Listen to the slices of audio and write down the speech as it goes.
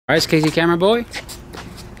Alright, it's Casey Camera Boy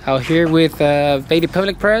out here with Baby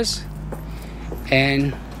Public Press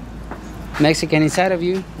and Mexican inside of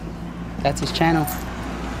you. That's his channel.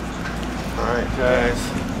 Alright guys,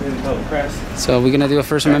 Baby Public Press. So we're gonna do a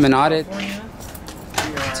First Amendment audit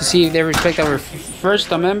to see if they respect our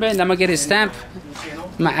First Amendment. I'm gonna get his stamp.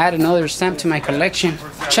 I'm gonna add another stamp to my collection.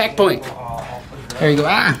 Checkpoint. There you go.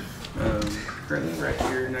 Currently right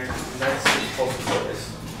here, nice postal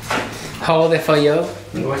service. How old for you?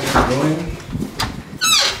 What you're doing?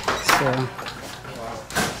 So,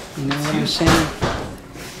 you know what I'm saying?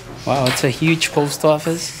 Wow, it's a huge post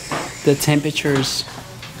office. The temperature is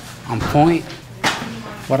on point.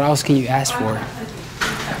 What else can you ask for?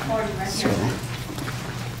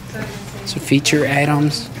 So feature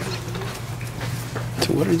items.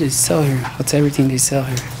 So what do they sell here? What's everything they sell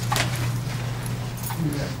here?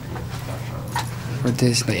 What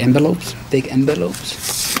this? The envelopes? Big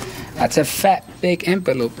envelopes? That's a fat, big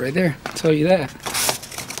envelope right there. I'll tell you that.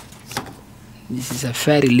 This is a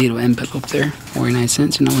fatty little envelope there. 49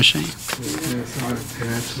 cents, you know what I'm saying?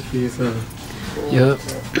 Yep.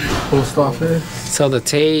 Post office. Sell the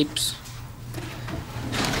tapes.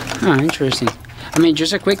 Oh, interesting. I mean,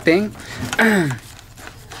 just a quick thing.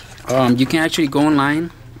 You can actually go online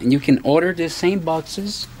and you can order the same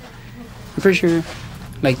boxes. I'm pretty sure,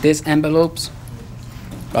 like this envelopes.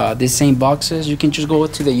 These same boxes, you can just go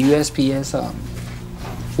to the USPS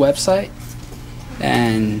website,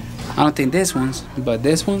 and I don't think this ones, but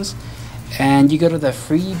this ones, and you go to the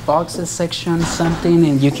free boxes section, something,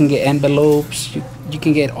 and you can get envelopes. You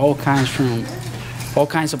can get all kinds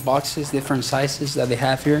of boxes, different sizes that they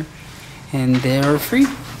have here, and they're free.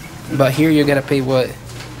 But here you gotta pay what?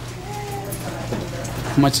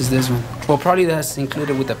 How much is this one? Well, probably that's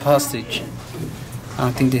included with the postage. I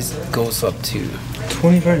don't think this goes up to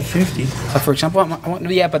 25 to 50. for example,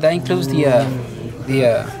 yeah, but that includes the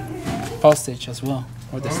postage as well,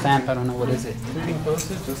 or the stamp. I don't know, what is it?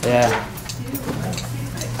 Yeah.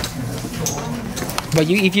 But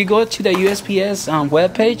if you go to the USPS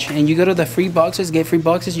webpage and you go to the free boxes, get free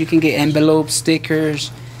boxes, you can get envelopes, stickers,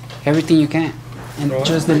 everything you can, and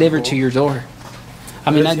just delivered to your door.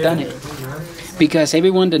 I mean, I've done it because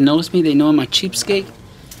everyone that knows me, they know I'm a cheapskate.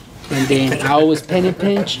 And then I always penny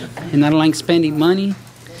pinch, and I don't like spending money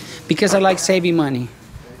because I like saving money.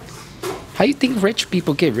 How do you think rich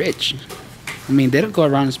people get rich? I mean, they don't go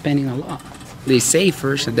around spending a lot. They save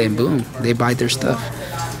first, and then boom, they buy their stuff.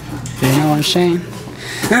 You know what I'm saying?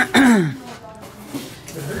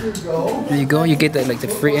 There you go. You get the, like the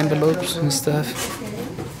free envelopes and stuff.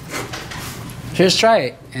 Just try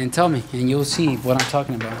it and tell me, and you'll see what I'm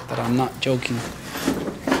talking about. That I'm not joking.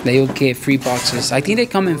 They'll get free boxes. I think they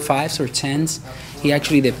come in 5s or 10s. It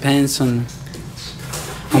actually depends on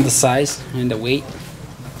the size and the weight.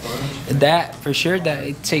 That for sure, that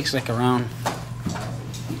it takes like around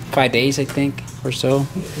 5 days, I think, or so,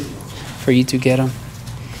 for you to get them.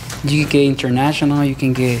 You can get international. You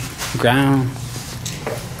can get ground.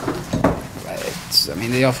 I mean,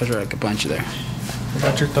 they offer like a bunch there.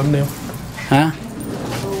 That's your thumbnail. Huh?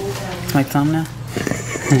 My thumbnail.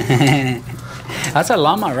 That's a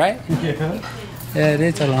llama, right? Yeah. Yeah, it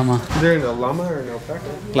is a llama. Is there a llama or an alpaca?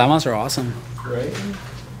 Llamas are awesome. Right?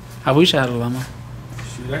 I wish I had a llama.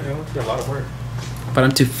 Shoot, I know. It's a lot of work. But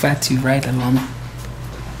I'm too fat to ride a llama.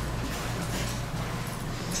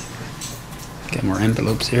 Got more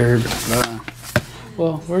envelopes here. Blah, blah.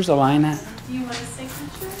 Well, where's the line at? You want a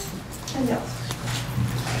signature? No.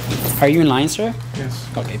 Are you in line, sir? Yes.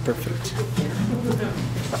 Okay, perfect.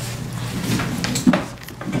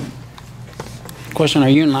 Question, are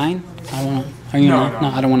you in line? Are you in line?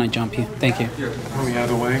 No, I don't want to jump you. Thank you. Oh, the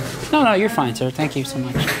other way? No, you're fine, sir. Thank you so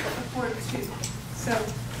much. Before two. So,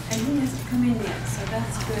 and he hasn't come in yet, so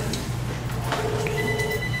that's good.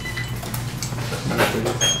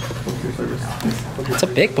 It's a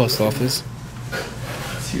big post office.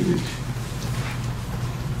 It's huge.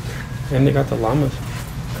 And they got the llamas.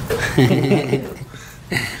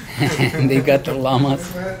 They got the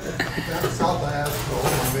llamas.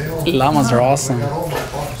 Llamas are awesome.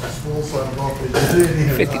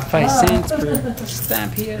 55 cents per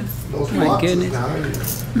stamp here. My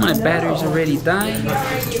goodness. My battery's already dying.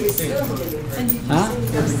 Huh?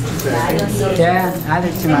 Yeah,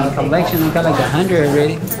 added to my collection. I got like 100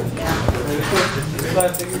 already.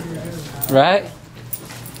 Right?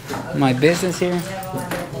 My business here.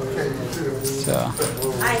 So.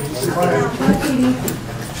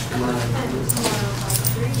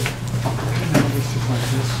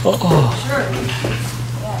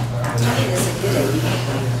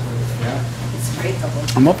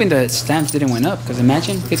 I'm hoping the stamps didn't went up, because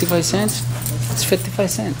imagine 55 cents. It's 55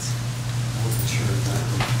 cents.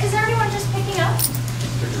 Is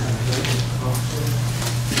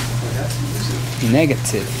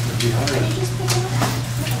Negative.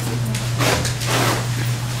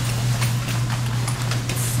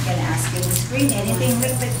 Gonna ask you to screen anything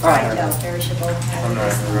liquid fried though, perishable,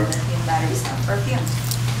 hazardous, lithium batteries, not perfume.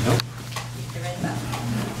 Nope. Hit the red button.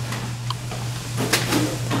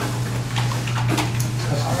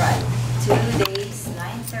 All right, 2 days,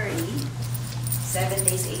 930, 7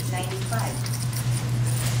 days, 895.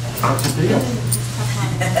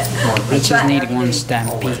 I just need one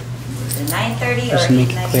stampy. The 930 or Just make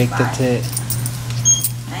it quick, that's 895. it.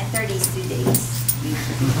 930 is 2 days.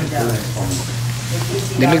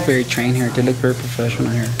 They look very trained here. They look very professional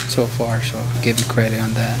here so far, so I'll give them credit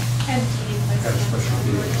on that.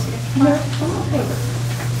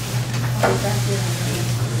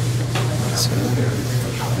 So,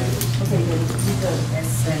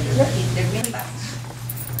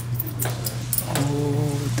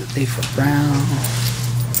 oh, the leaf of brown.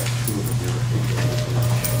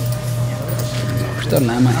 The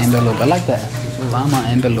llama envelope. I like that. Llama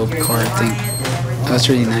envelope card thing. That's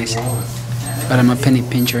really nice. But I'm a penny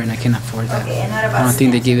pincher and I can't afford that. I don't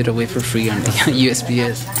think they give it away for free on the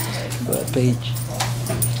USPS page.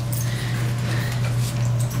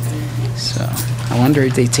 So I wonder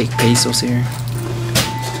if they take pesos here.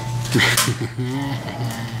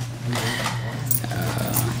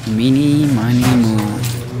 Mini, money, moo.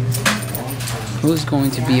 Who's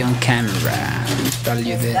going to be on camera? Let me tell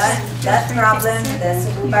you this. That problem, the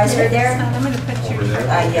supervisor there, I'm gonna put your.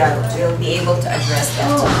 yeah, we'll be able to address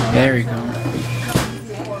that. There you go.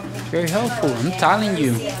 Very helpful, I'm telling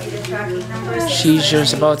you. She's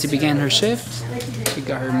just about to begin her shift. She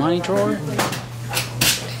got her money drawer.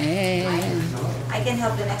 And I can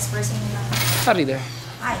help the next person. howdy there.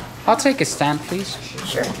 Hi. I'll take a stamp, please.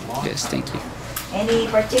 Sure. Yes, thank you. Any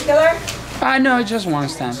particular? No, just one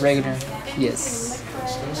stamp, regular. Yes.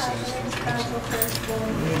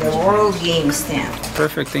 The World Game stamp.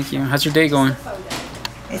 Perfect, thank you. How's your day going?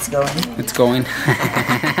 It's going. It's going.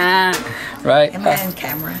 Right? Am I on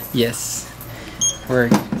camera? Yes. We're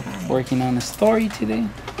working on a story today.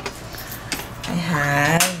 I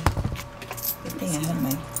have. Good thing I have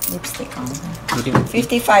my lipstick on. You're doing-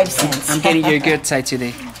 55 cents. I'm getting your good side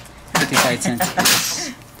today. 55 cents.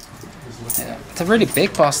 Yeah. It's a really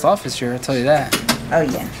big post office here, I'll tell you that. Oh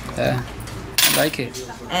yeah. Yeah. I like it.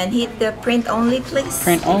 And hit the print only, please.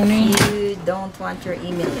 Print only. If you don't want your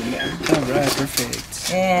email in there. Alright, perfect.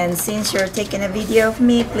 And since you're taking a video of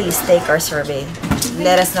me, please take our survey.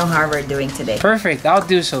 Let us know how we're doing today. Perfect, I'll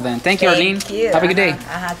do so then. Thank you, Arlene. Thank you. Have a good day.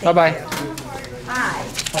 Thank Bye-bye. you. Bye.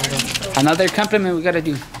 Another compliment we gotta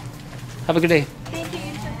do. Have a good day.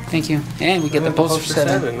 Thank you. And we get the poster set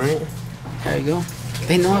up. Right? There you go.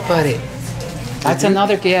 They know about it. That's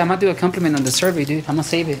another, yeah, I'm gonna do a compliment on the survey, dude. I'm gonna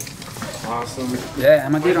save it. Awesome. Yeah,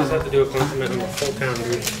 I'm gonna do I it just on. have to do a compliment on the whole town,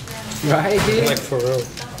 dude. Right, dude? Like for real.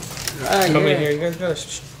 Right, Come yeah. in here, you guys got a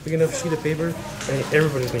big enough sheet of paper, and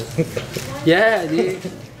everybody's name. Yeah, dude.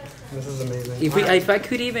 This is amazing. If I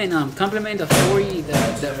could even compliment the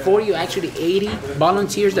 40 or actually 80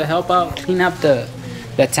 volunteers that help out clean up the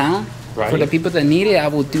town for the people that need it, I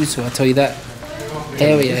will do so. I'll tell you that.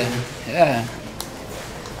 Hell yeah, yeah.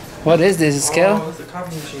 What is this? A scale? Oh, it's a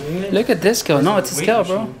coffee machine, isn't it? Look at this scale. No, it's a Weight scale,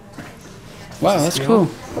 bro. machine. Wow, that's cool.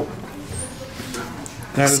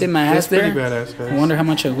 That's Sit my ass there. pretty badass, guys. I wonder how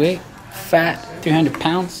much I weigh. Fat, 300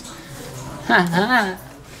 pounds. Ha ha.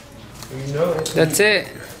 You know it. That's it.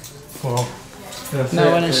 Well, that's Know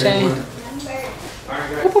it. what I'm saying?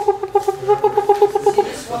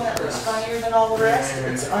 This one that was funnier than all the rest,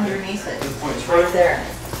 it's underneath it. It's right there.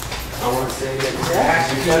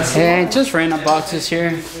 And just random boxes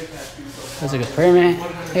here. That's like a permit.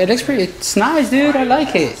 Yeah, it looks pretty. It's nice, dude. I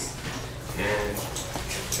like it.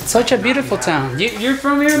 It's such a beautiful town. You're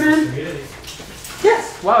from here, man?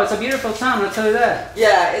 Yes. Wow, it's a beautiful town. I'll tell you that.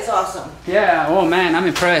 Yeah, it's awesome. Yeah. Oh man, I'm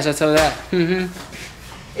impressed. I'll tell you that.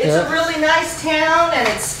 It's Yeah. a really nice town, and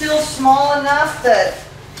it's still small enough that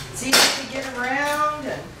it's easy to get around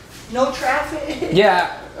and no traffic.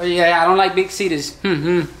 Yeah. Yeah. I don't like big cities.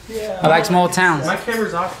 Yeah. I like small towns. My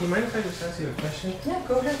camera's off. Do you mind if I just ask you a question? Yeah,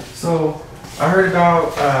 go ahead. So, I heard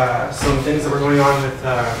about some things that were going on with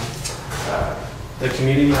the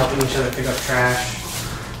community helping each other pick up trash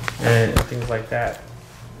and things like that.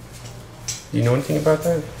 Do you know anything about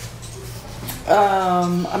that?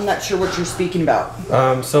 I'm not sure what you're speaking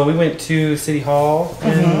about. So we went to City Hall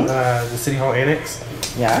and the City Hall Annex,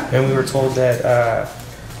 Yeah. and we were told that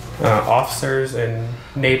officers and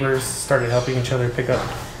neighbors started helping each other pick up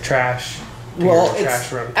trash Well, your trash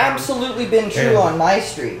it's around town. absolutely been true Yeah. on my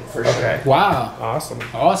street for sure. Okay. Wow. Awesome.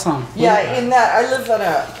 Awesome. Yeah, in that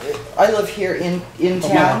I live here in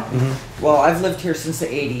town. Well, I've lived here since the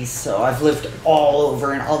 80s, so I've lived all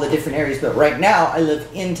over in all the different areas, but right now I live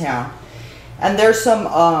in town. And there's some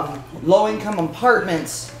low-income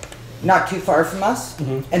apartments not too far from us,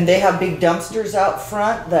 and they have big dumpsters out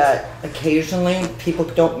front that occasionally people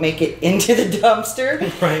don't make it into the dumpster.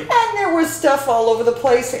 Right. And there was stuff all over the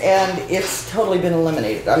place, and it's totally been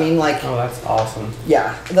eliminated. I mean, like, Oh, that's awesome.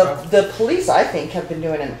 yeah, the police, I think, have been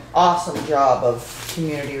doing an awesome job of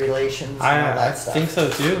community relations and all I that stuff. think so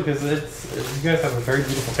too, because you guys have a very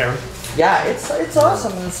beautiful town. Yeah, it's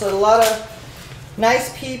awesome. It's a lot of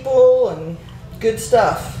nice people and good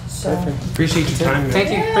stuff. So. Appreciate your time, man. Thank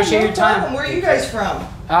you. Yeah, Appreciate no your time. problem. Where are you guys from?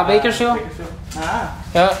 Bakersfield. Ah,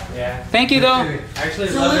 Yeah. Yeah. Thank you though. Actually,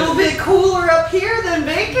 it's a little bit cooler up here than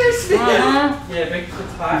Bakersfield. Uh-huh. Yeah,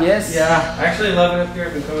 Bakersfield's hot. Yes. Yeah. I actually love it up here.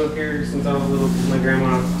 I've been coming up here since I was little. My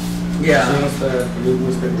grandma. Yeah. She was the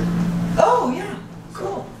newspaper. Oh yeah,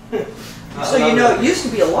 cool. So you know, it used to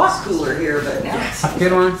be a lot cooler here, but now it's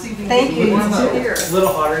Good one. thank you. It's here. It's a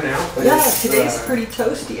little hotter now. But Yeah, it's, today's pretty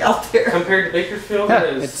toasty out there. compared to Bakersfield, Yeah,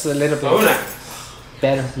 it is it's a little bit so nice.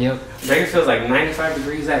 better. Yep. Bakersfield's like 95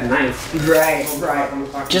 degrees at night. Right,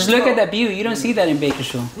 right. Just look at that view. You don't see that in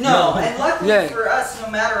Bakersfield. No, and luckily Yeah. for us, no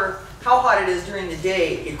matter how hot it is during the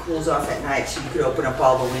day, it cools off at night, so you could open up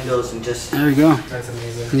all the windows and just There you go. That's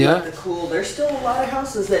amazing. Yeah. let the cool. There's still a lot of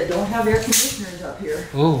houses that don't have air conditioners up here.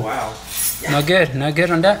 Ooh. Wow. Not good. Not good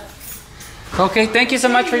on that. Okay. Thank you so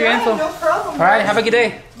much for your Yeah, info. no problem. All right. Have a good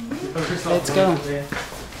day. Let's go. Yeah.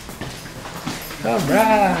 All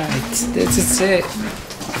right. This is it.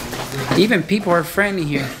 Even people are friendly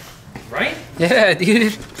here. Right? Yeah,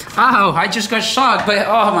 dude. Ow, I just got shocked, but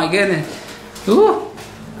oh my goodness. Ooh,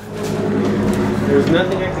 There's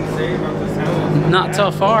nothing I can say about this house. not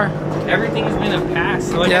so far. Everything has been a pass.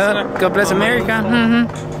 So like I Yeah, said, God bless on my America. phone,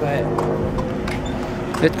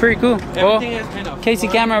 It's pretty cool. Everything has been a Casey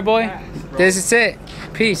flying camera boy. pass, bro. This is it.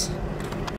 Peace.